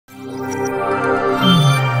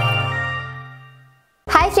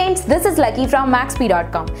Friends, this is lucky from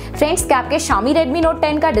Maxbhi.com। Friends, क्या आपके Xiaomi Redmi Note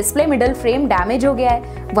 10 का display middle frame damage हो गया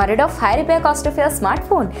है? Worried of high repair cost of your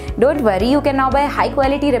smartphone? Don't worry, you can now buy high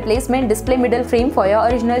quality replacement display middle frame for your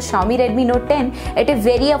original Xiaomi Redmi Note 10 at a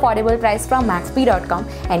very affordable price from Maxbhi.com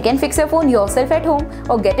and can fix your phone yourself at home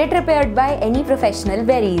or get it repaired by any professional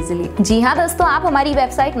very easily। जी हाँ दोस्तों, आप हमारी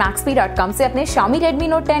website Maxbhi.com से अपने Xiaomi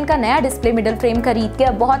Redmi Note 10 का नया display middle frame खरीद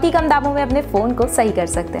के बहुत ही कम दामों में अपने फोन को सही कर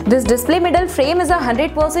सकते हैं। This display middle frame is a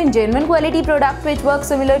 100% genuine quality product which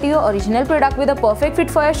works similar to your original product with a perfect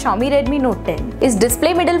fit for your Xiaomi Redmi Note 10। इस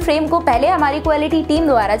डिस्प्ले मिडल फ्रेम को पहले हमारी क्वालिटी टीम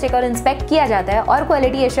द्वारा चेक और inspect किया जाता है और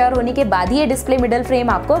क्वालिटी एश्योर होने के बाद ही ये डिस्प्ले मिडल फ्रेम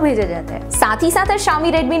आपको भेजा जाता है। साथ ही साथ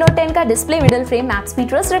Xiaomi Redmi Note 10 का display middle frame Maxbhi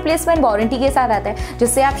trust replacement warranty के साथ आता है,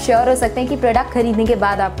 जिससे आप श्योर हो सकते हैं कि प्रोडक्ट खरीदने के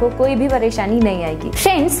बाद आपको कोई भी परेशानी नहीं आएगी।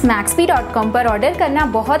 फ्रेंड्स, Maxbhi.com पर ऑर्डर करना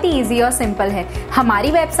बहुत ही ईजी और सिंपल है।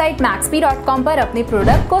 हमारी वेबसाइट Maxbhi.com पर अपने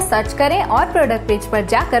प्रोडक्ट को सर्च करें और प्रोडक्ट पेज पर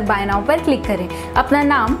जाकर बाय नाउ पर क्लिक करें। अपना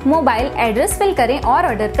नाम, मोबाइल एड्रेस फिल करें और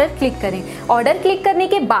ऑर्डर पर क्लिक करें। ऑर्डर क्लिक करने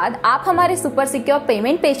के बाद आप हमारे सुपर सिक्योर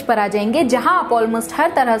पेमेंट पेज पर आ जाएंगे, जहां आप ऑलमोस्ट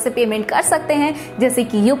हर तरह से पेमेंट कर सकते हैं, जैसे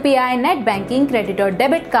कि यूपीआई, नेट बैंकिंग, क्रेडिट और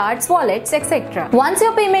debit cards, wallets etcetera. Once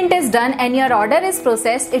your payment is done and your order is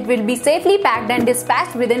processed, it will be safely packed and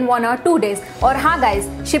dispatched with in 1 or 2 days। और हाँ गाइज,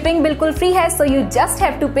 शिपिंग बिल्कुल free है, so you just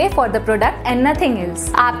have to पे for the product and nothing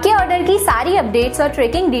else. आपके order की सारी updates और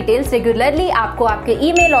tracking details regularly आपको आपके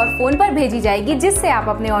ईमेल और फोन पर भेजी जाएगी, जिससे आप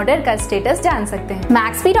अपने ऑर्डर का स्टेटस जान सकते हैं।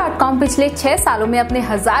 Maxbhi.com पिछले 6 सालों में अपने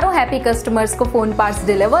हजारों हैप्पी कस्टमर्स को फोन पार्ट्स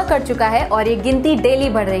डिलीवर कर चुका है और ये गिनती डेली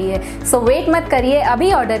बढ़ रही है। सो वेट मत करिए,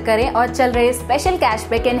 अभी ऑर्डर करें और चल रहे special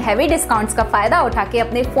cashback and heavy discounts का फायदा उठा के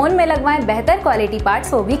अपने फोन में लगवाएं बेहतर क्वालिटी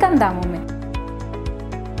पार्ट्स, वो भी कम दामों में।